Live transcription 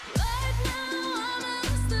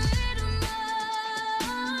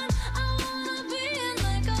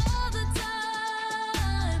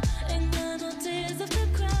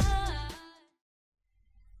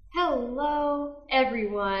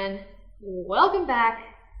everyone. Welcome back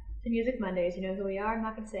to Music Mondays. You know who we are? I'm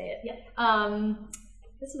not going to say it. Yep.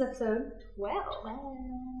 This is episode 12. I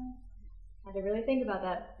had to really think about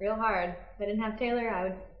that real hard. If I didn't have Taylor, I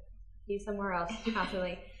would be somewhere else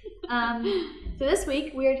constantly. So this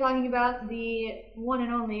week we are talking about the one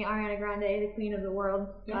and only Ariana Grande, the queen of the world,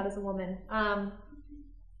 God is a woman.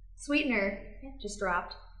 Sweetener just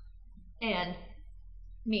dropped, and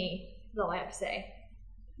me is all I have to say.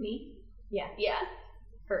 Me? Yeah.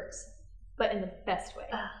 Hurts, but in the best way.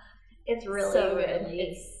 It's really so good. Really,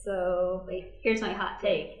 it's so. here's my hot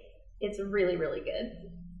take. It's really, really good.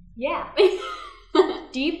 Yeah.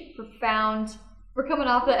 Deep, profound. We're coming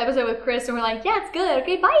off the episode with Chris, and we're like, yeah, it's good.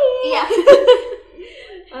 Okay, bye. Yeah.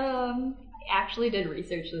 I actually did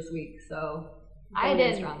research this week, so I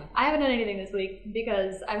did. I haven't done anything this week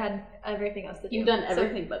because I've had everything else to do. You've done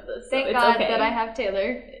everything but this. Thank so God okay. that I have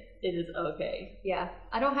Taylor. It is okay. Yeah,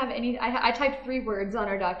 I don't have any. I typed 3 words on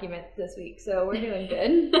our document this week, so we're doing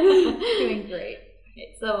good. Doing great.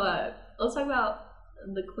 Okay, so let's talk about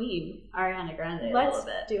the queen, Ariana Grande, Let's a little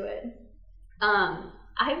bit. do it.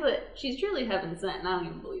 She's truly heaven sent, and I don't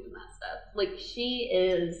even believe in that stuff. Like, she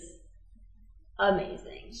is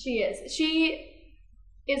amazing. She is. She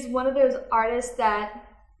is one of those artists that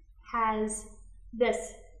has this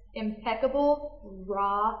impeccable,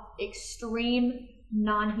 raw, extreme,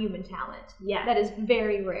 non-human talent. Yeah. That is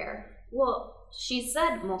very rare. Well, she's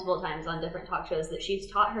said multiple times on different talk shows that she's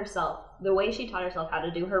taught herself, the way she taught herself how to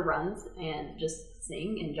do her runs and just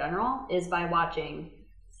sing in general is by watching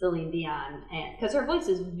Celine Dion, and because her voice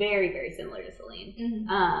is very, very similar to Celine,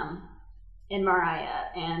 and Mariah,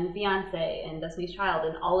 and Beyonce, and Destiny's Child,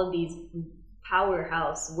 and all of these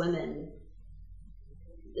powerhouse women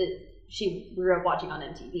that she grew up watching on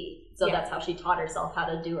MTV. So that's how she taught herself how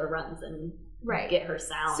to do her runs and get her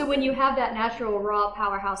sound. So when you have that natural, raw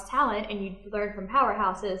powerhouse talent, and you learn from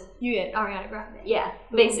powerhouses, you get Ariana Grande. Yeah,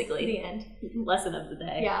 Boom, basically. The end. Lesson of the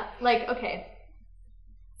day. Yeah, like, okay.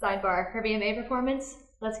 Sidebar, her VMA performance.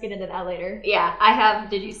 Let's get into that later. Yeah, I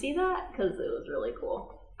have. Did you see that? Because it was really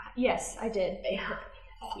cool. Yes, I did.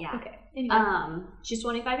 Yeah. Okay. Anyway. She's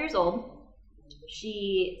 25 years old.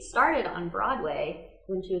 She started on Broadway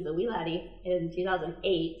when she was a wee laddie in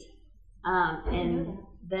 2008. And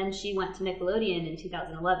then she went to Nickelodeon in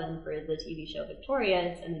 2011 for the TV show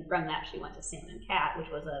Victorious. And then from that, she went to Sam and Cat, which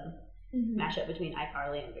was a mashup between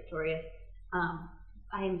iCarly and Victorious.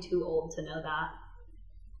 I am too old to know that.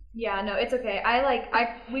 Yeah, no, it's okay.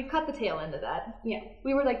 We cut the tail end of that. Yeah.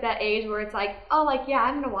 We were like that age where it's like, oh, like, yeah,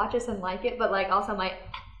 I'm gonna watch this and like it, but like also I'm like,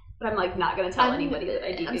 but I'm like not gonna tell anybody that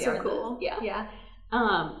I DVR. I'm so cool. This. Yeah.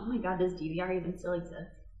 Oh my God, does DVR even still exist?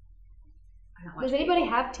 I don't watch Does anybody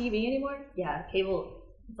have TV anymore? Yeah, cable.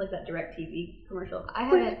 It's like that DirecTV commercial. I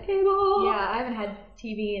haven't. Cable. Yeah, I haven't had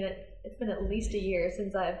TV in it. It's been at least a year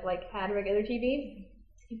since I've like had regular TV.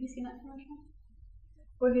 Have you seen that commercial?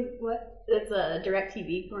 What? It's a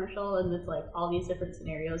DirecTV commercial, and it's like all these different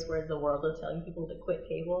scenarios where the world is telling people to quit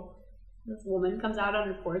cable. This woman comes out on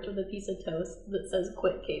her porch with a piece of toast that says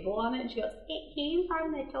 "quit cable" on it, and she goes, "It came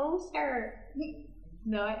from the toaster."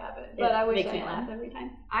 No, I haven't. But I wish makes I me had. laugh every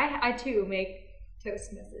time. I too make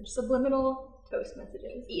toast message, subliminal toast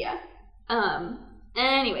messages. Yeah.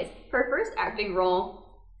 Anyways, her first acting role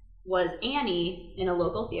was Annie in a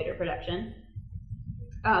local theater production.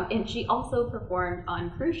 And she also performed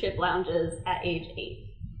on cruise ship lounges at age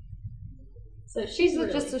 8. So she's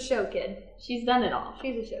just a show kid. She's done it all.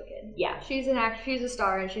 She's a show kid. Yeah. She's she's a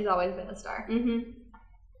star, and she's always been a star.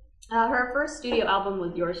 Her first studio album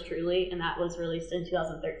was Yours Truly, and that was released in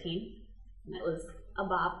 2013. And it was a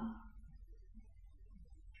bop.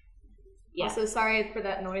 Yeah. Also, sorry for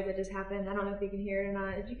that noise that just happened. I don't know if you can hear it or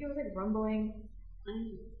not. Did you hear like rumbling?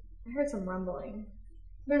 I heard some rumbling.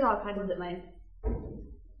 There's all kinds of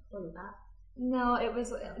What was that? No,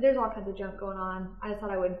 there's all kinds of junk going on. I just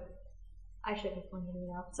thought I should have pointed it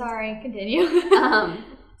out. Sorry, continue.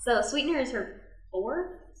 So Sweetener is her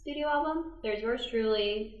 4th studio album. There's Yours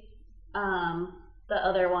Truly, the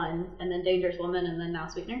other one, and then Dangerous Woman, and then now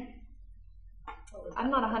Sweetener. I'm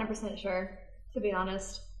not 100% sure, to be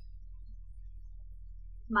honest.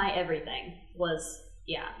 My Everything was,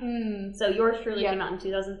 So Yours Truly came out in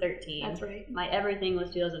 2013. That's right. My Everything was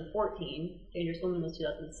 2014. Dangerous Woman was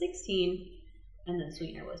 2016. And then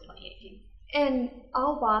Sweetener was 2018. And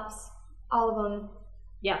all bops, all of them.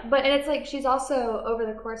 Yeah. And it's like she's also, over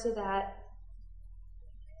the course of that,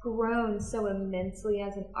 grown so immensely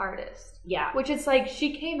as an artist. Yeah. Which is like,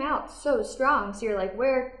 she came out so strong, so you're like,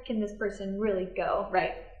 where can this person really go?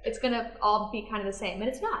 Right. It's gonna all be kind of the same. And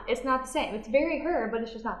it's not. It's not the same. It's very her, but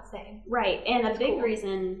it's just not the same. Right. And That's a big cool.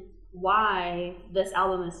 reason why this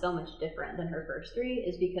album is so much different than her first three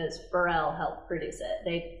is because Pharrell helped produce it.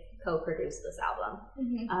 They co-produced this album.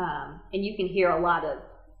 And you can hear a lot of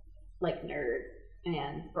like Nerd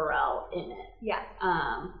and Pharrell in it. Yeah.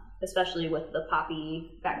 Especially with the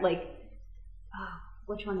poppy back, like,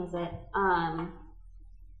 which one is it?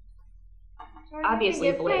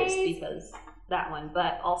 Obviously Blaze, because that one,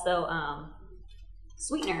 but also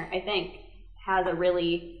Sweetener, I think, has a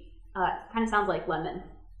really kind of sounds like Lemon,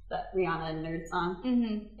 that Rihanna and Nerd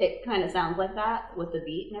song. It kind of sounds like that with the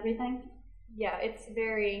beat and everything. Yeah, it's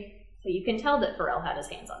very. So you can tell that Pharrell had his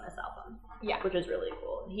hands on this album. Yeah, which is really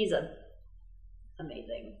cool. He's a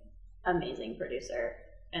amazing producer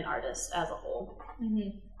and artist as a whole.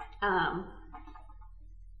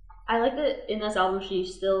 I like that in this album she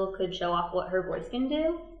still could show off what her voice can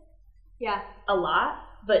do. Yeah, a lot,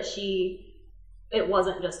 but it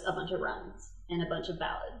wasn't just a bunch of runs and a bunch of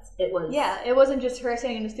ballads. It wasn't just her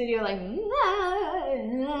sitting in the studio like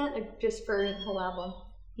just for the whole album.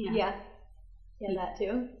 Yeah, that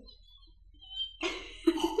too.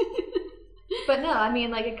 But no, I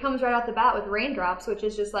mean, like, it comes right off the bat with Raindrops, which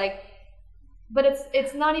is just like, but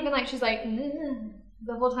it's not even like she's like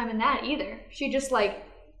the whole time in that either. She just like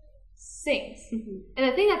sings. And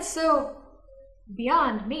the thing that's so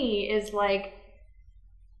beyond me is like,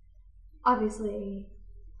 obviously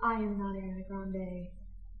I am not Ariana Grande.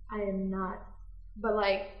 I am not, but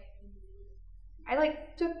like I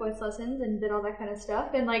like took voice lessons and did all that kind of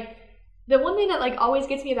stuff, and like the one thing that like always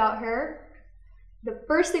gets me about her, the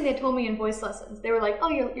first thing they told me in voice lessons, they were like, oh,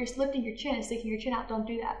 you're lifting your chin, sticking your chin out, don't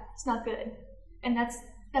do that, it's not good. And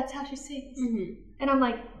that's how she sings. And I'm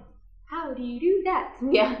like, how do you do that?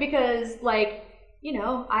 Yeah, because like, you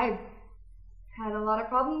know, I had a lot of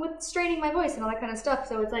problem with straining my voice and all that kind of stuff,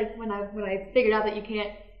 so it's like when I figured out that you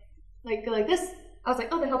can't like go like this, I was like,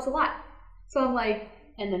 oh, that helps a lot. So I'm like,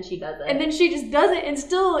 and then she does it. And then she just does it and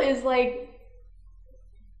still is like,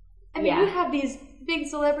 I mean, you have these big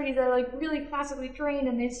celebrities that are like really classically trained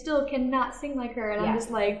and they still cannot sing like her. And I'm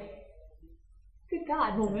just like, good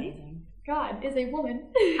God, woman. Amazing. God is a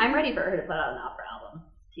woman. I'm ready for her to put out an opera album,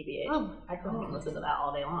 TBH. Oh, I can listen to that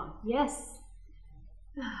all day long. Yes.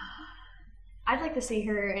 I'd like to see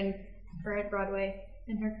her in current Broadway,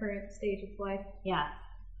 in her current stage of life. Yeah.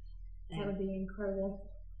 That would be incredible.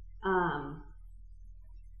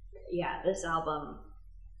 Yeah, this album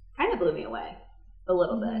kind of blew me away a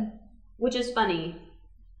little bit, which is funny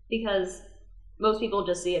because most people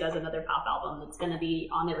just see it as another pop album that's going to be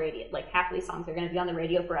on the radio. Like, half of these songs are going to be on the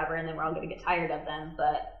radio forever and then we're all going to get tired of them,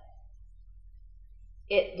 but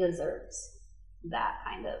it deserves that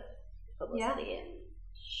kind of publicity and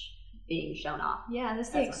being shown off. Yeah, this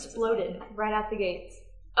thing exploded right out the gates.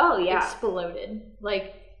 Oh, yeah. Exploded.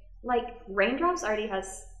 Like Raindrops already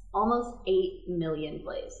has almost 8 million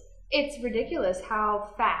plays. It's ridiculous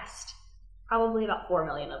how fast. Probably about 4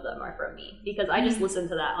 million of them are from me because I just listened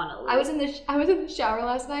to that on a loop. I was in the shower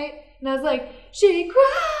last night and I was like, she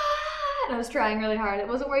cried. And I was trying really hard. It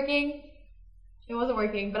wasn't working.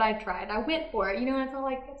 But I tried. I went for it. You know, that's all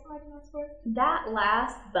I can ask for. That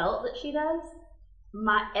last belt that she does,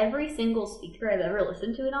 every single speaker I've ever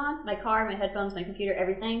listened to it on, my car, my headphones, my computer,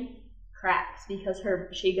 everything cracks because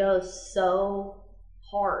she goes so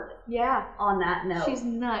hard. Yeah. On that note. She's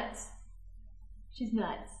nuts.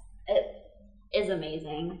 It is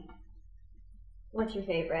amazing. What's your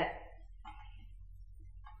favorite?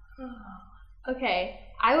 Okay,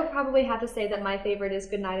 I would probably have to say that my favorite is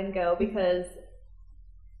Good Night and Go because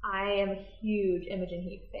I am a huge Imogen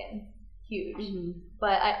Heap fan. Huge.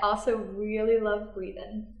 But I also really love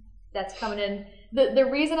Breathin'. That's coming in. The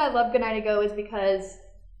reason I love Good Night and Go is because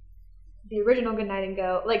the original Good Night and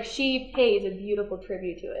Go, like, she pays a beautiful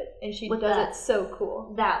tribute to it, and she does it so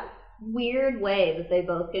cool. That weird way that they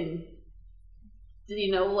both can. Do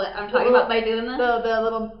you know what I'm talking about by doing this?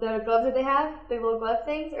 The gloves that they have, the little glove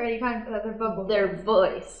things, or are you talking about their vocal? Their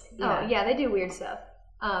voice. Yeah. Oh yeah, they do weird stuff.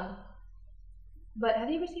 But have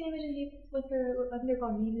you ever seen Imogen Heap with her? I think they're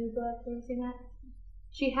called Mimu gloves. Have you ever seen that?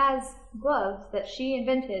 She has gloves that she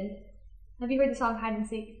invented. Have you heard the song Hide and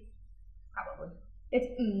Seek? Probably. It's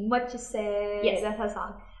What You Say. Yes, that's her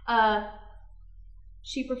song.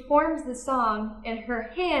 She performs the song, and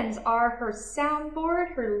her hands are her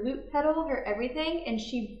soundboard, her loop pedal, her everything, and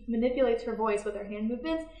she manipulates her voice with her hand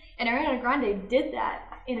movements. And Ariana Grande did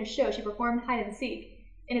that in a show. She performed Hide and Seek,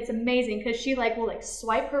 and it's amazing because she will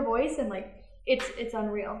swipe her voice and it's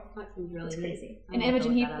unreal. That seems really it's crazy. I'm and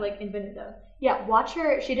Imogen Heap invented those. Yeah, watch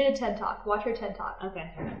her. She did a TED Talk. Watch her TED Talk.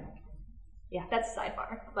 Okay. Yeah, that's a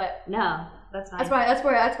sidebar, but no, that's fine. That's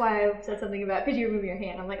why I said something about because you were moving your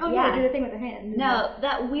hand. I'm like, oh yeah, do the thing with the hand. No,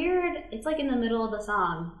 that weird. It's like in the middle of the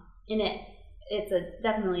song. it's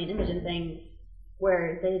definitely an Imogen thing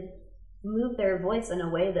where they move their voice in a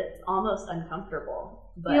way that's almost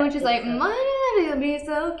uncomfortable. But when she's like, my daddy'll be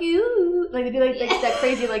so cute. Like, they do like that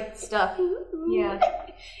crazy like stuff. Yeah.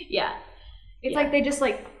 Yeah. It's like they just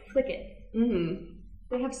like flick it. Mm-hmm.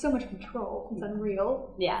 They have so much control. It's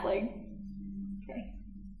unreal. Yeah. Like, okay.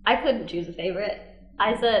 I couldn't choose a favorite.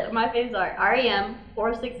 I said my favorites are REM,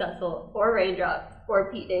 or Successful, or Raindrops,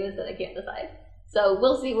 or Pete Davidson. I can't decide. So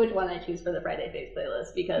we'll see which one I choose for the Friday Faves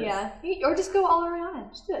playlist because or just go all around.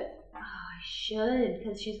 Just do it. Oh, I should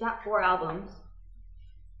because she's got 4 albums.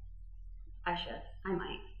 I should. I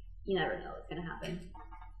might. You never know what's gonna happen.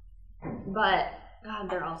 But God,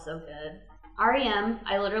 they're all so good. REM,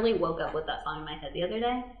 I literally woke up with that song in my head the other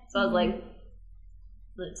day, so I was like,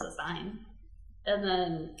 "It's a sign." And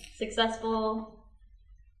then Successful.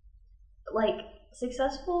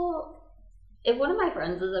 If one of my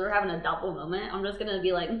friends is ever having a double moment, I'm just gonna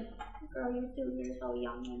be like, "Girl, you're so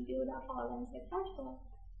young and beautiful and successful."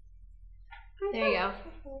 There you go.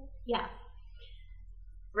 Yeah.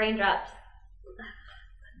 Raindrops.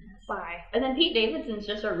 Bye. And then Pete Davidson's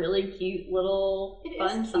just a really cute little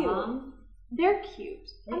fun song. They're cute.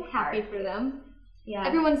 I'm happy for them. Yeah.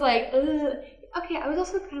 Everyone's like, ugh. Okay, I was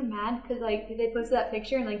also kind of mad because like they posted that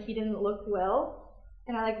picture and like he didn't look well,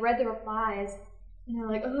 and I like read the replies. And they're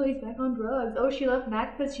like, oh, he's back on drugs. Oh, she left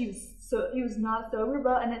Mac because he was not sober,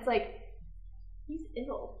 but and it's like, he's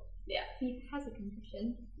ill. Yeah. He has a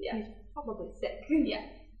condition. Yeah. He's probably sick. Yeah.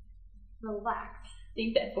 Relax.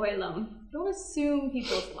 Leave that boy alone. Don't assume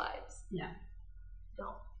people's lives. Yeah.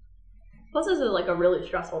 Don't. Plus, this is like a really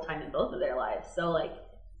stressful time in both of their lives. So like,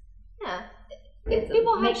 yeah. If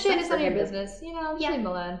people have shit, it's none of your business. You know, just leave them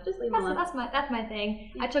alone. Just leave them alone. That's my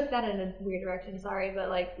thing. Yeah. I took that in a weird direction. Sorry, but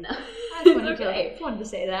like, no. I just wanted to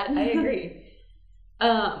say that. I agree.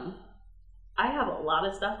 I have a lot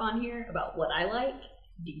of stuff on here about what I like.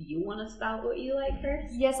 Do you want to spout what you like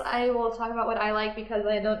first? Yes, I will talk about what I like because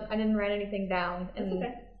I didn't write anything down, and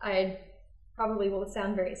okay. I probably will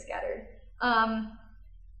sound very scattered. I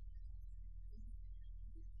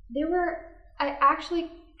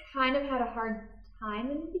actually kind of had a hard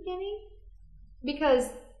time in the beginning because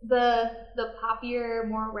the poppier,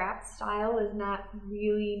 more rap style is not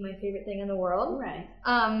really my favorite thing in the world. Right.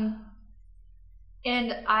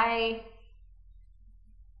 And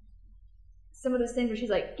some of those things where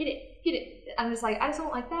she's like, get it. I'm just like, I just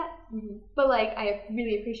don't like that. Mm-hmm. But like, I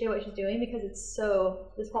really appreciate what she's doing because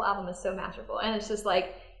this whole album is so masterful. And it's just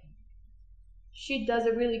like, she does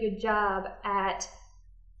a really good job at,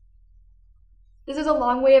 this is a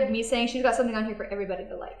long way of me saying she's got something on here for everybody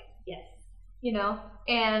to like. Yes. You know?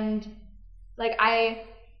 And like, I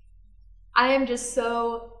am just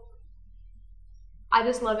so, I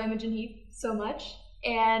just love Imogen Heap so much.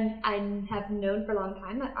 And I have known for a long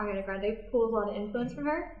time that Ariana Grande pulls a lot of influence from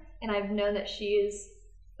her. And I've known that she is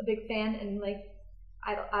a big fan and like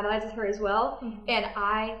idolizes her as well. Mm-hmm. And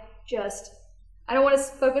I don't want to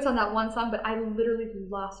focus on that one song, but I literally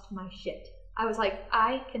lost my shit. I was like,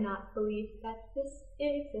 I cannot believe that this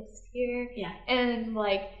exists here. Yeah. And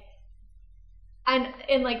like,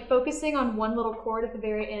 and like focusing on one little chord at the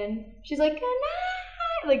very end, she's like, good night.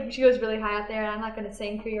 Like she goes really high out there, and I'm not going to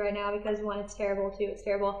sing for you right now because one, it's terrible. Two, it's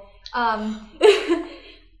terrible.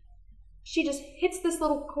 She just hits this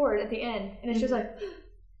little chord at the end, and it's just like,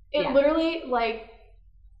 literally like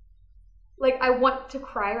I want to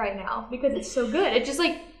cry right now because it's so good. It just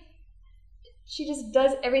like, she just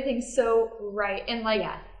does everything so right, and like,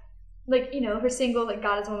 like, you know, her singles like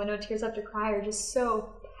God Is a Woman, No Tears Left to Cry are just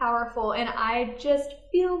so powerful, and I just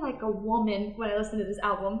feel like a woman when I listen to this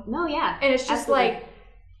album. No, yeah. And it's just like,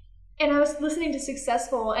 and I was listening to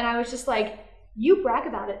Successful, and I was just like, you brag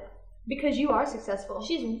about it because you are successful.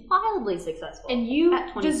 She's wildly successful. And you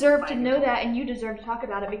deserve to know that, and you deserve to talk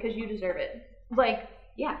about it because you deserve it. Like,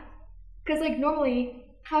 yeah. Because, like, normally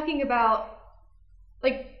talking about,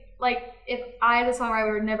 like if I, the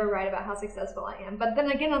songwriter, would never write about how successful I am. But then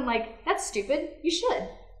again, I'm like, that's stupid. You should.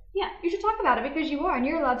 Yeah. You should talk about it because you are, and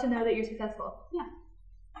you're allowed to know that you're successful. Yeah.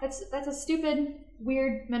 That's a stupid,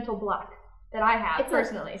 weird mental block that I have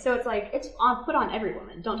personally. So it's like, it's put on every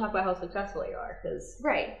woman. Don't talk about how successful you are because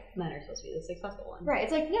men are supposed to be the successful ones. Right.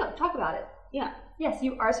 It's like, no, talk about it. Yeah. Yes,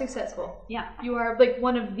 you are successful. Yeah. You are like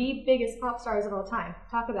one of the biggest pop stars of all time.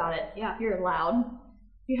 Talk about it. Yeah. You're allowed.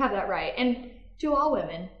 You have that right. And to all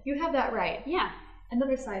women, you have that right. Yeah.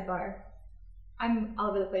 Another sidebar. I'm all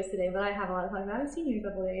over the place today, but I have a lot of time. I haven't seen you in a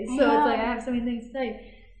couple of days, so it's like I have so many things to tell you.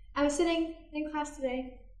 I was sitting in class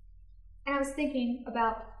today, and I was thinking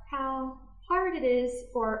about how hard it is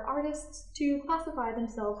for artists to classify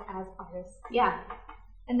themselves as artists. Yeah.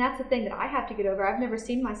 And that's the thing that I have to get over. I've never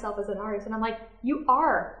seen myself as an artist. And I'm like, you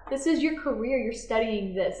are. This is your career. You're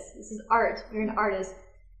studying this. This is art. You're an artist.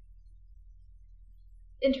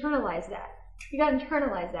 Internalize that. You gotta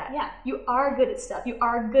internalize that. Yeah. You are good at stuff. You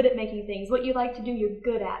are good at making things. What you like to do, you're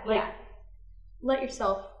good at. Like, let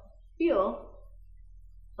yourself feel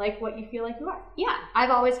like what you feel like you are. Yeah.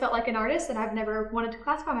 I've always felt like an artist, and I've never wanted to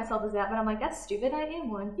classify myself as that, but I'm like, that's stupid. I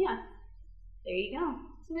am one. Yeah. There you go.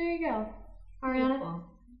 So there you go. Ariana,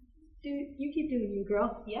 dude, you keep doing you,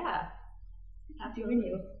 girl. Yeah. Keep doing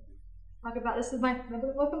you. Talk about, this is my,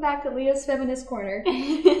 welcome back to Leah's Feminist Corner.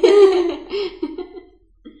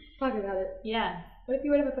 Talk about it. Yeah. What if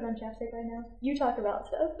you would have put on chapstick right now? You talk about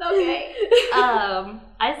stuff. Okay.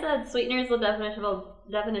 I said sweetener is the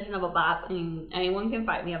definition of a bop, and anyone can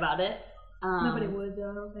fight me about it. Nobody would,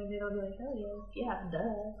 though. I don't think they'd all be like, hell yeah. Yeah,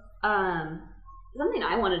 duh. Something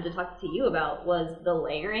I wanted to talk to you about was the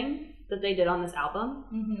layering that they did on this album.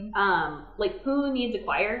 Mm-hmm. Like, who needs a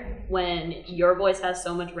choir when your voice has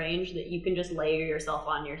so much range that you can just layer yourself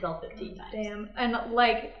on yourself 15 times? Damn. And,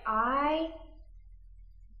 like, I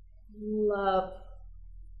love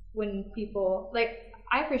when people, like,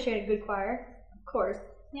 I appreciate a good choir, of course.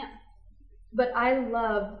 Yeah. But I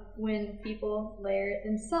love when people layer it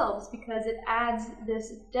themselves because it adds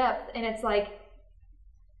this depth, and it's like,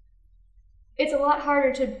 it's a lot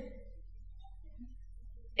harder to,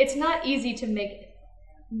 it's not easy to make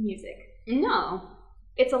music. No.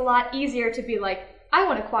 It's a lot easier to be like, I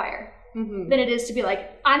want a choir, than it is to be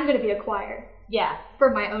like, I'm going to be a choir. Yeah. For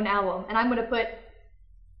my own album, and I'm going to put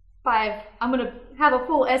I'm going to have a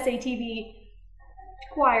full SATB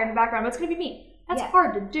choir in the background, but it's going to be me. That's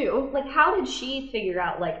hard to do. Like, how did she figure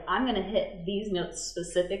out, like, I'm going to hit these notes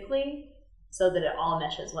specifically so that it all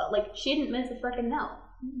meshes well? Like, she didn't miss a freaking note.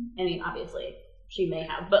 I mean, obviously, she may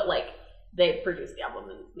have, but, like, they produced the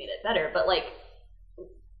album and made it better. But, like,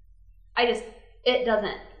 it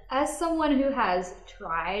doesn't. As someone who has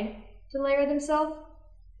tried to layer themselves,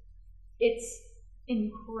 it's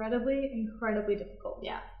incredibly, incredibly difficult.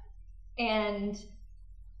 Yeah. And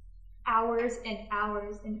hours and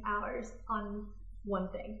hours and hours on one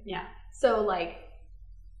thing. Yeah. So, like,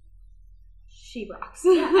 she rocks.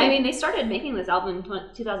 Yeah. I mean, they started making this album in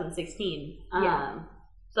 2016. So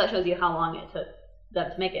that shows you how long it took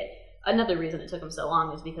them to make it. Another reason it took them so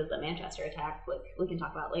long is because the Manchester attack, which we can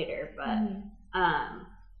talk about later. But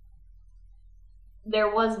there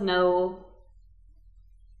was not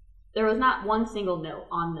one single note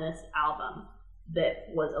on this album that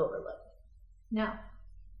was overlooked. No.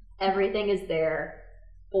 Everything is there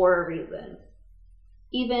for a reason.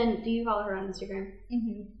 Even, do you follow her on Instagram?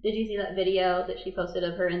 Mm-hmm. Did you see that video that she posted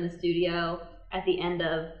of her in the studio at the end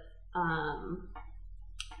of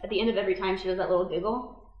every time she does that little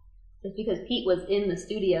giggle? It's because Pete was in the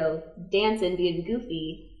studio dancing, being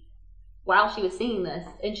goofy while she was singing this,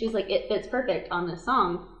 and she's like, it fits perfect on this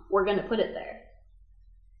song. We're going to put it there.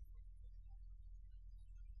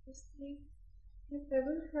 I've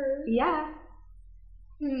ever heard. Yeah.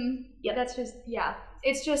 Yeah, that's just, yeah.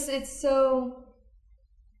 It's so,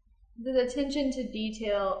 the attention to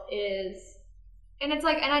detail is, and it's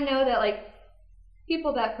like, and I know that, like,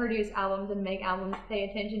 people that produce albums and make albums pay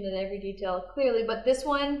attention to every detail clearly, but this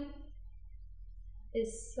one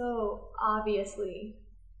is so obviously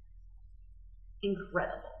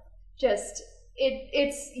incredible. Just,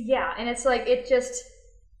 it's, yeah, and it's like, it just,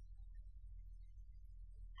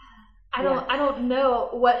 I don't know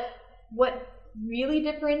what really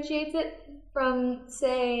differentiates it from,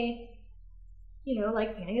 say, you know,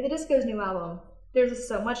 like Panic at the Disco's new album. There's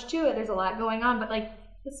so much to it. There's a lot going on, but like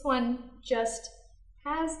this one just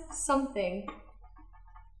has something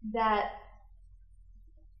that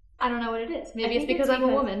I don't know what it is. Maybe it's because I'm a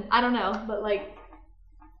woman. I don't know, but like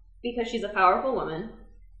because she's a powerful woman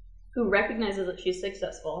who recognizes that she's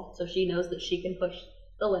successful, so she knows that she can push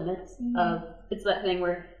the limits of, it's that thing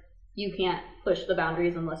where you can't push the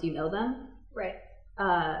boundaries unless you know them. Right.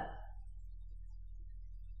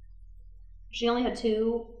 She only had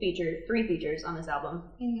 3 features on this album,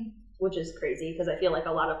 which is crazy because I feel like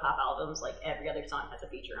a lot of pop albums, like every other song has a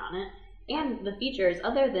feature on it. And the features,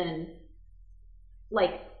 other than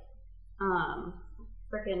like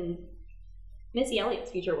frickin' Missy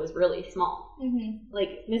Elliott's feature was really small.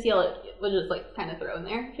 Like Missy Elliott was just like kind of thrown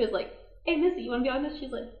there. She was like, "Hey Missy, you want to be on this?"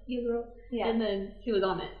 She's like, "Yeah, girl." Yeah. And then she was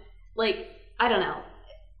on it. Like, I don't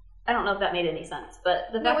know if that made any sense, but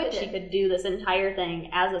the fact that she could do this entire thing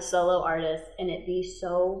as a solo artist and it be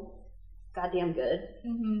so goddamn good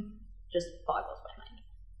just boggles my mind.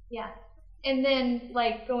 Yeah. And then,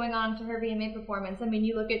 like, going on to her VMA performance, I mean,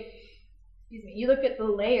 you look at the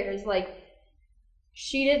layers, like,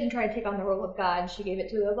 she didn't try to take on the role of God. She gave it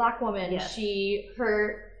to a Black woman. Yes.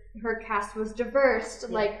 Her cast was diverse.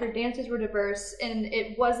 Yeah. Like, her dancers were diverse, and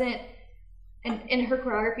it wasn't, and her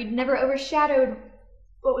choreography never overshadowed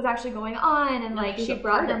what was actually going on. And like, she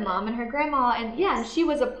brought her mom and her grandma, and yeah, and she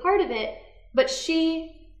was a part of it, but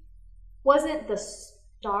she wasn't the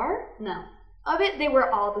star of it. They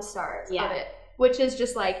were all the stars of it, which is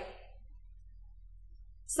just like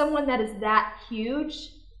someone that is that huge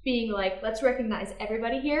being like, let's recognize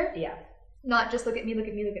everybody here. Yeah. Not just look at me, look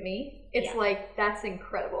at me, look at me. It's like, that's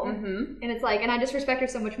incredible. Mm-hmm. And it's like, and I just respect her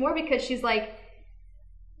so much more because she's like,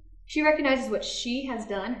 she recognizes what she has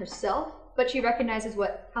done herself, but she recognizes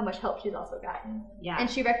how much help she's also gotten. Yeah. And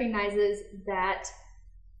she recognizes that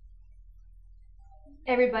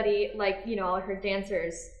everybody, like, you know, all her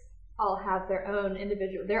dancers all have their own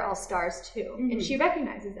individual, they're all stars too. Mm-hmm. And she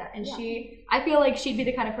recognizes that. And I feel like she'd be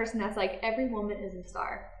the kind of person that's like, every woman is a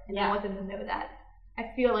star. And I want them to know that.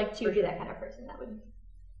 I feel like she would be that kind of person that would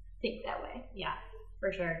think that way. Yeah,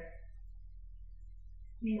 for sure.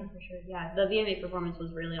 Yeah, for sure. Yeah, the VMA performance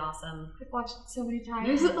was really awesome. I've watched it so many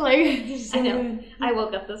times. Like, so I know. good. I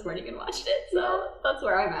woke up this morning and watched it, so that's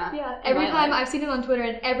where I'm at. Yeah, every time I've seen it on Twitter,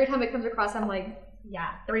 and every time it comes across, I'm like,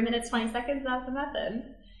 3 minutes, 20 seconds, that's the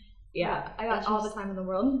method. Yeah, I got all the time in the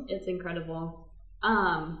world. It's incredible.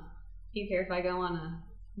 Do you care if I go on a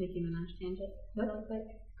Nicki Minaj tangent? Really quick.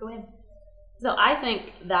 Go ahead. So I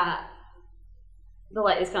think that The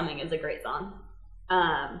Light Is Coming is a great song.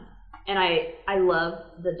 And I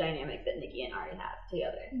love the dynamic that Nicki and Ari have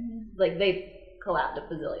together. Mm-hmm. Like, they've collabed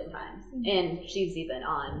a bazillion times. Mm-hmm. And she's even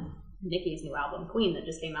on Nicki's new album, Queen, that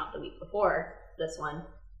just came out the week before this one.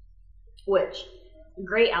 Which,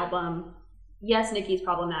 great album. Yes, Nicki's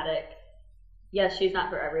problematic. Yes, she's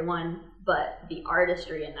not for everyone. But the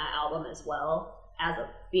artistry in that album as well, as a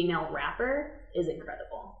female rapper, is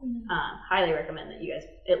incredible. Mm-hmm. Highly recommend that you guys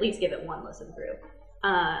at least give it one listen through.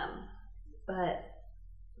 But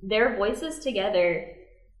their voices together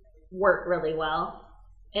work really well.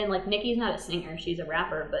 And like, Nicki's not a singer, she's a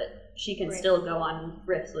rapper, but she can still go on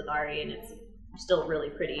riffs with Ari, and it's still really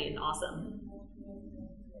pretty and awesome.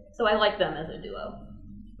 So I like them as a duo.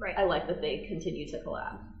 Right. I like that they continue to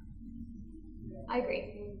collab. I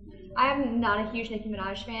agree. I'm not a huge Nicki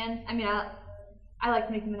Minaj fan. I mean, I like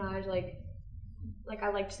Nicki Minaj, like I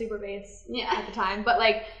liked Super Bass at the time, but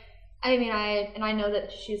like, I mean, I know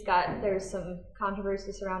that there's some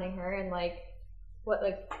controversy surrounding her, and like, with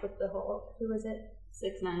the whole, who was it?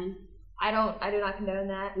 6ix9ine. I do not condone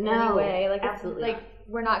that in any way. Like, absolutely like,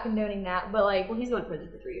 we're not condoning that, but like, well, he's going to prison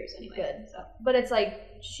for 3 years anyway. Good. So, but it's like,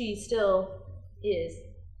 she still is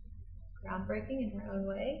groundbreaking in her own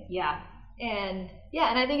way. Yeah. And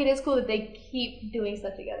I think it is cool that they keep doing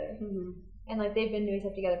stuff together. Mm-hmm. And like, they've been doing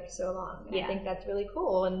stuff together for so long. And I think that's really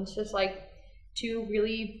cool. And it's just like two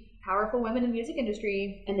really powerful women in the music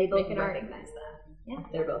industry. And they both recognize that. Yeah.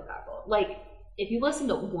 They're both powerful. Like, if you listen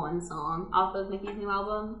to one song off of Nicki's new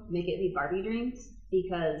album, Make It Be Barbie Dreams,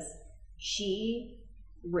 because she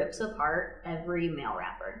rips apart every male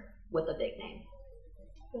rapper with a big name.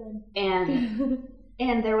 Good.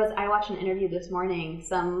 And I watched an interview this morning.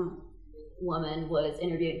 Some woman was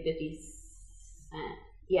interviewing 50 Cent.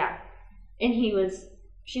 Yeah. And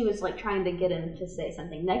she was like trying to get him to say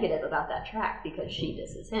something negative about that track because she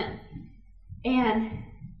disses him. And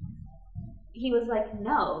he was like,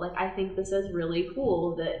 no, like, I think this is really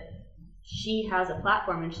cool that she has a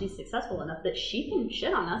platform and she's successful enough that she can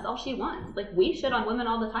shit on us all she wants. Like, we shit on women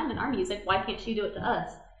all the time in our music. Why can't she do it to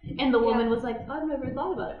us? And the woman was like, I've never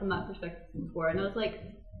thought about it from that perspective before. And I was like,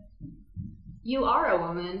 you are a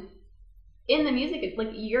woman in the music. Like,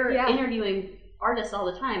 you're interviewing artists all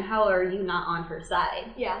the time. How are you not on her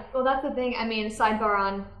side? Yeah. Well, that's the thing. I mean, sidebar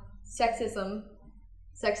on sexism.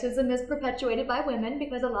 Sexism is perpetuated by women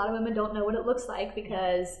because a lot of women don't know what it looks like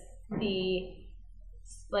because the,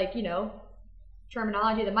 like, you know,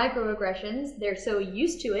 terminology, the microaggressions, they're so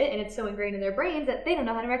used to it and it's so ingrained in their brains that they don't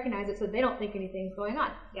know how to recognize it, so they don't think anything's going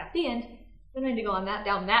on. Yeah. At the end, I don't need to go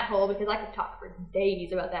down that hole because I could talk for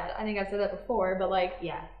days about that. I think I've said that before, but like,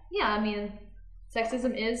 yeah, I mean,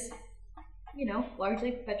 sexism is, you know,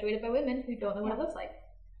 largely perpetuated by women who don't know what it looks like.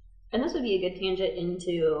 And this would be a good tangent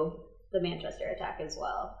into the Manchester attack as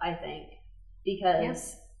well, I think,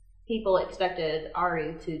 because people expected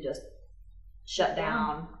Ari to just shut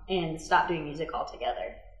down and stop doing music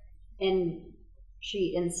altogether. And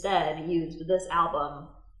she instead used this album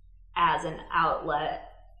as an outlet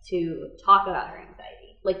to talk about her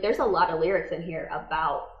anxiety. Like, there's a lot of lyrics in here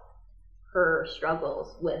about her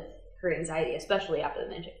struggles with her anxiety, especially after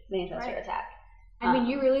the Manchester attack. I mean,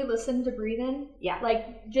 you really listen to Breathe In? Yeah.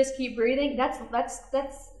 Like, just keep breathing. That's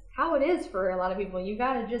how it is for a lot of people. You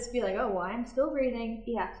gotta just be like, oh, well, I'm still breathing.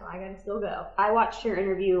 Yeah. So I gotta still go. I watched her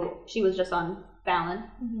interview. She was just on Fallon.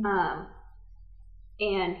 Mm-hmm.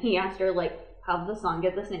 And he asked her, like, how did the song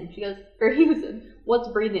get this name? She goes, or he was, what's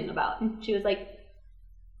breathing about? And she was like,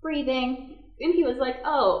 breathing. And he was like,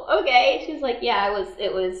 oh, okay. She was like, yeah,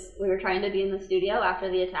 we were trying to be in the studio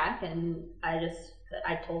after the attack, and I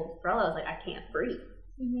told Varela, I was like, I can't breathe.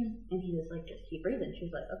 Mm-hmm. And he was like, just keep breathing. She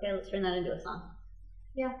was like, okay, let's turn that into a song.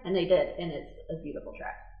 Yeah. And they did, and it's a beautiful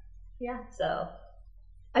track. Yeah. So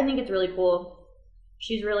I think it's really cool.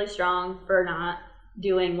 She's really strong for not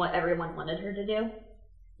doing what everyone wanted her to do.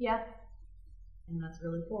 Yeah. And that's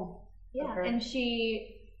really cool. Yeah. And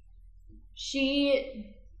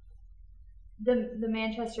the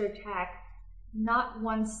Manchester attack, not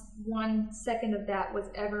one second of that was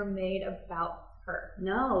ever made about her.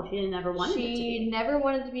 No, she never wanted it to be. She never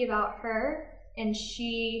wanted to be about her, and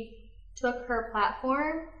she took her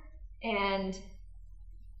platform and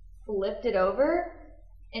flipped it over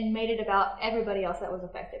and made it about everybody else that was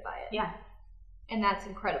affected by it. Yeah. And that's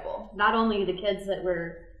incredible. Not only the kids that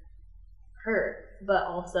were hurt, but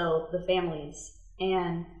also the families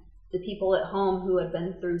and the people at home who had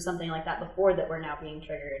been through something like that before that were now being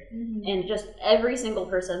triggered. Mm-hmm. And just every single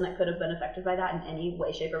person that could have been affected by that in any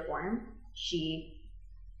way, shape, or form, she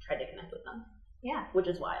tried to connect with them. Yeah. Which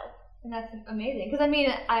is wild. And that's amazing. Because, I mean,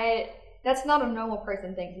 that's not a normal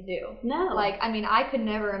person thing to do. No. Like, I mean, I could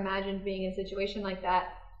never imagine being in a situation like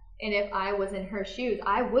that. And if I was in her shoes,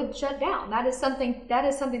 I would shut down. That is something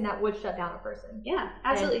that would shut down a person. Yeah,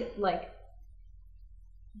 absolutely. And, like,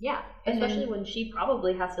 yeah. Especially when she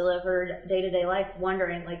probably has to live her day-to-day life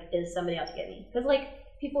wondering, like, is somebody out to get me? Because, like,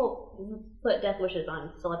 people put death wishes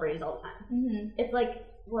on celebrities all the time. Mm-hmm. It's like,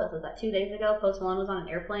 what was that, 2 days ago? Post Malone was on an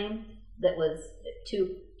airplane that was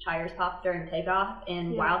 2 tires popped during takeoff,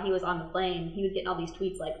 and while he was on the plane, he was getting all these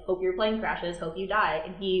tweets like, hope your plane crashes, hope you die.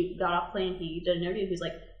 And he got off the plane, he did an interview, he was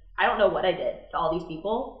like, I don't know what I did to all these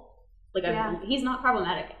people. Like, he's not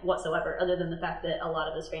problematic whatsoever, other than the fact that a lot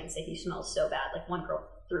of his fans say he smells so bad. Like, one girl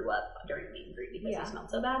threw up during the meet and greet because he smelled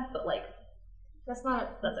so bad, but, like, that's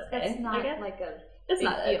okay. It's not like a It's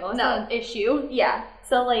not an issue. Yeah.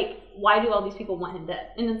 So, like, why do all these people want him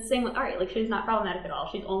dead? And it's the same with Ari. Like, she's not problematic at all.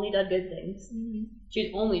 She's only done good things. Mm-hmm.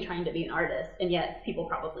 She's only trying to be an artist, and yet people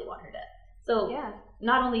probably want her dead. So, yeah.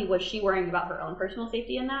 Not only was she worrying about her own personal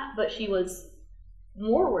safety in that, but she was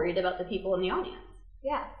more worried about the people in the audience.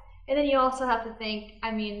 Yeah. And then you also have to think,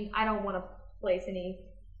 I mean, I don't want to place any,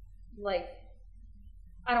 like,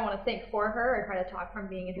 I don't want to think for her or try to talk from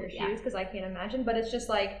being in her shoes, because I can't imagine, but it's just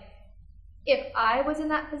like, if I was in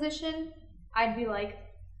that position, I'd be like,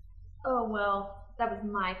 oh, well, that was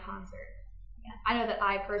my concert. Yeah. I know that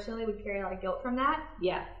I personally would carry a lot of guilt from that.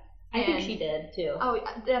 Yeah. I think she did, too. Oh,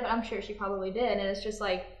 I'm sure she probably did. And it's just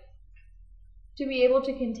like, to be able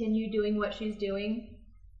to continue doing what she's doing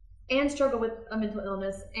and struggle with a mental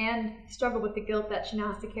illness and struggle with the guilt that she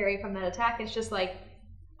now has to carry from that attack, it's just like,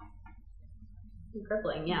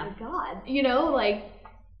 crippling, yeah. Oh my God. You know, like,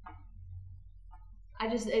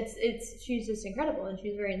 she's just incredible, and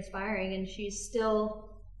she's very inspiring, and she's still,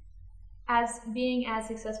 being as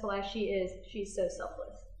successful as she is, she's so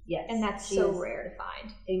selfless. Yes. And that's so rare to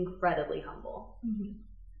find. Incredibly humble. Mm-hmm.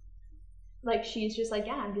 Like, she's just like,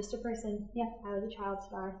 yeah, I'm just a person. Yeah, I was a child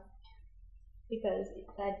star. Because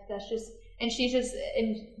that's just, and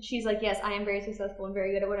she's like, yes, I am very successful and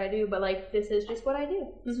very good at what I do, but, like, this is just what I do.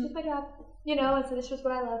 This is my job. You know, it's just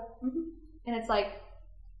what I love. Mm-hmm. And it's like,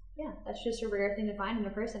 yeah, that's just a rare thing to find in a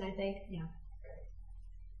person, I think. Yeah.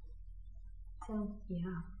 So,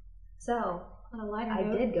 yeah. So, on a lighter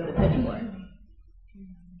note, I did go to Pitchfork.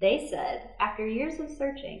 They said, after years of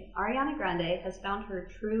searching, Ariana Grande has found her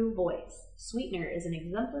true voice. Sweetener is an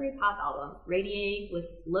exemplary pop album radiating with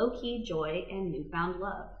low-key joy and newfound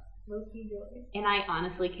love. Low-key joy. And I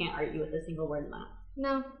honestly can't argue with a single word in that.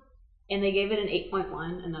 No. And they gave it an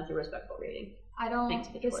 8.1, and that's a respectful rating. I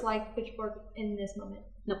don't dislike Pitchfork in this moment.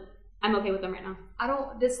 Nope. I'm okay with them right now. I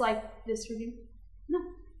don't dislike this review. No.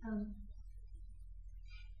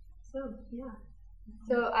 So, yeah.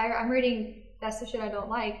 So, I'm reading That's the Shit I Don't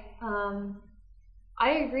Like. I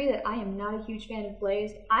agree that I am not a huge fan of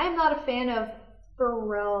Blaze. I am not a fan of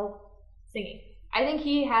Pharrell singing. I think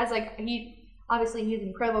he has, obviously he's an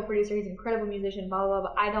incredible producer, he's an incredible musician, blah, blah,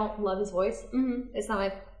 blah, but I don't love his voice. Mm-hmm. It's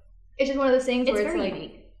not it's just one of those things where it's like,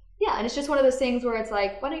 unique. Yeah, and it's just one of those things where it's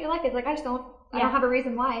like, why don't you like it? It's like, I don't have a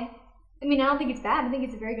reason why. I mean, I don't think it's bad. I think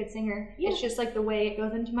he's a very good singer. Yeah. It's just like the way it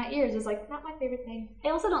goes into my ears is like not my favorite thing. I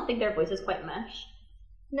also don't think their voices quite mesh.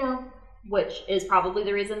 No. Which is probably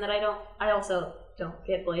the reason that I also don't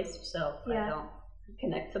get Blaze, so I don't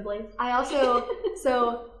connect to Blaze. I also,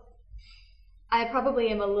 so I probably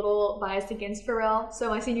am a little biased against Pharrell. So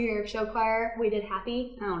my senior year of show choir, we did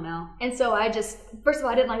Happy. I don't know. And so first of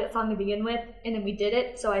all, I didn't like that song to begin with, and then we did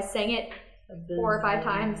it, so I sang it 4 or 5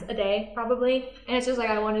 times a day, probably. And it's just like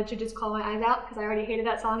I wanted to just call my eyes out because I already hated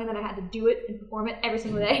that song, and then I had to do it and perform it every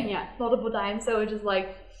single day, multiple times. So it was just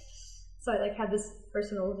like, so I like had this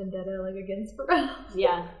personal vendetta like against Pharrell.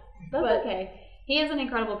 Yeah, that's okay. He is an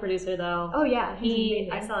incredible producer, though. Oh yeah,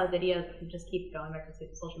 I saw a video. Just keep going back to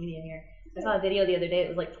social media here. I saw a video the other day. It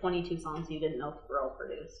was like 22 songs you didn't know Pharrell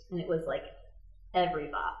produced, and it was like every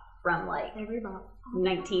bop from like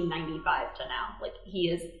 1995 to now. Like he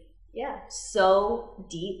is so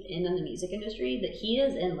deep in the music industry that he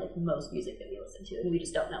is in like most music that we listen to, and we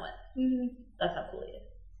just don't know it. Mm-hmm. That's how cool he is.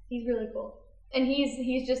 He's really cool, and he's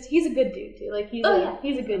a good dude too. Like he's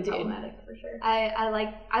a good dude. Problematic for sure. I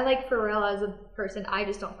like Pharrell as a person. I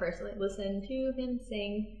just don't personally listen to him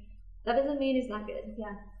sing. That doesn't mean he's not good.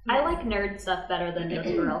 Yeah. I like nerd stuff better than just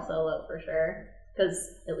Pharrell solo for sure, because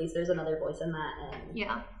at least there's another voice in that,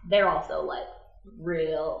 and they're also like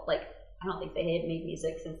real. Like I don't think they had made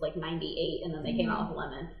music since like '98, and then they came out with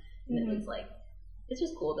Lemon, and it was like it's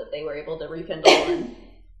just cool that they were able to rekindle and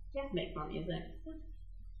make more music.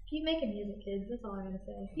 Keep making music, kids. That's all I'm gonna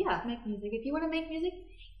say. Yeah, just make music. If you want to make music,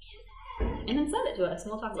 and then send it to us,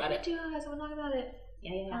 and we'll talk about it. Send it to us. We'll talk about it.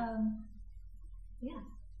 Yeah.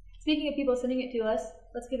 Speaking of people sending it to us,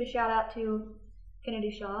 let's give a shout out to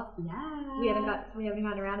Kennedy Shaw. Yeah. We haven't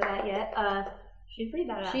gotten around to that yet. She's pretty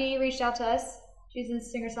badass. She reached out to us. She's a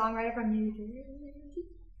singer-songwriter from New Jersey.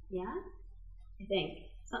 Yeah? I think.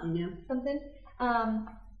 Something new. Something.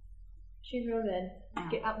 She's real good.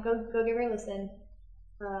 Yeah. Go give her a listen.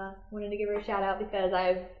 Wanted to give her a shout out because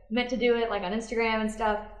I've meant to do it like on Instagram and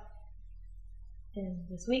stuff. And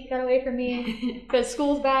this week got away from me because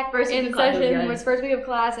school's back in session. It was first week of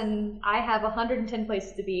class, and I have 110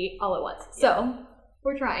 places to be all at once. So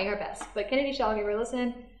we're trying our best. But Kennedy Shaw gave her a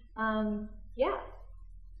listen.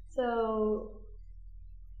 So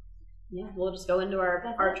we'll just go into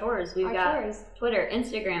our chores. We've got Twitter,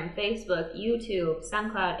 Instagram, Facebook, YouTube,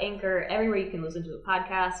 SoundCloud, Anchor, everywhere you can listen to a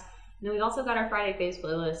podcast. And then we've also got our Friday Faves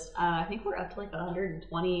playlist. I think we're up to like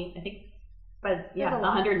 120. I think. But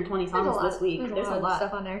 120 songs this week. There's a lot of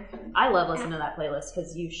stuff on there. I love listening to that playlist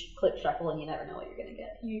because you click shuffle and you never know what you're gonna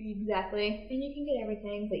get. Exactly, and you can get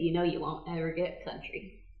everything. But you know you won't ever get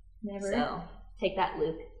country. Never. So take that,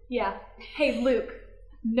 Luke. Yeah. Hey, Luke.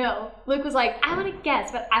 No. Luke was like, I want to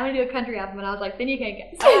guess, but I want to do a country album, and I was like, then you can't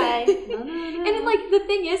guess. Bye. No. And then like the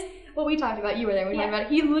thing is, what we talked about, you were there. We talked about it.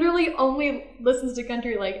 He literally only listens to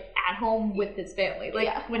country like at home with his family,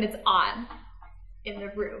 like when it's on. In the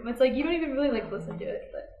room. It's like you don't even really like listen to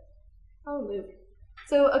it, but Luke.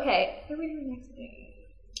 So okay, what are we doing next week?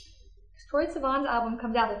 Troye Sivan's album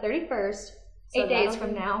comes out the 31st, 8 days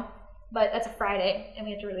from now, but that's a Friday, and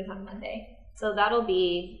we have to release on Monday. So that'll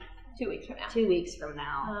be 2 weeks from now. 2 weeks from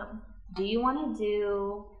now. Do you want to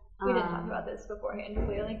do? We didn't talk about this beforehand,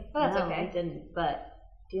 clearly, but that's okay. We didn't. But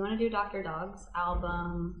do you want to do Dr. Dog's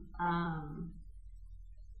album?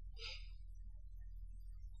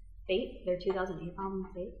 Fate, their 2008 album,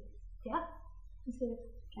 Fate. Yeah, let's do it.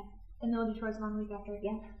 Okay, and then we'll do Troye Sivan the week after.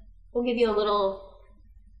 Yeah, we'll give you a little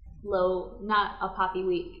low, not a poppy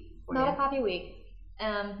week. A poppy week.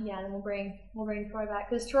 And then we'll bring Troy back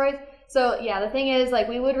because Troy's. So yeah, the thing is, like,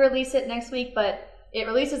 we would release it next week, but it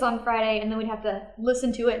releases on Friday, and then we'd have to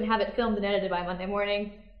listen to it and have it filmed and edited by Monday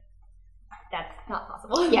morning. That's not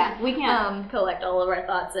possible. Yeah, we can't collect all of our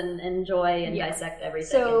thoughts and enjoy and dissect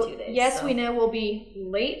everything in 2 days. Yes, we know we'll be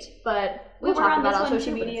late, but we'll talk about it on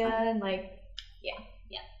social media and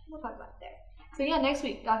we'll talk about it there. So yeah, next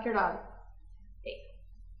week, Dr. Dog. Hey,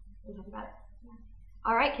 we'll talk about it.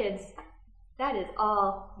 All right, kids, that is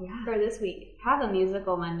all for this week. Have a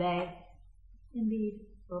musical Monday. Indeed.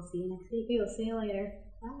 We'll see you next week. We will see you later.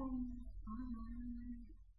 Bye.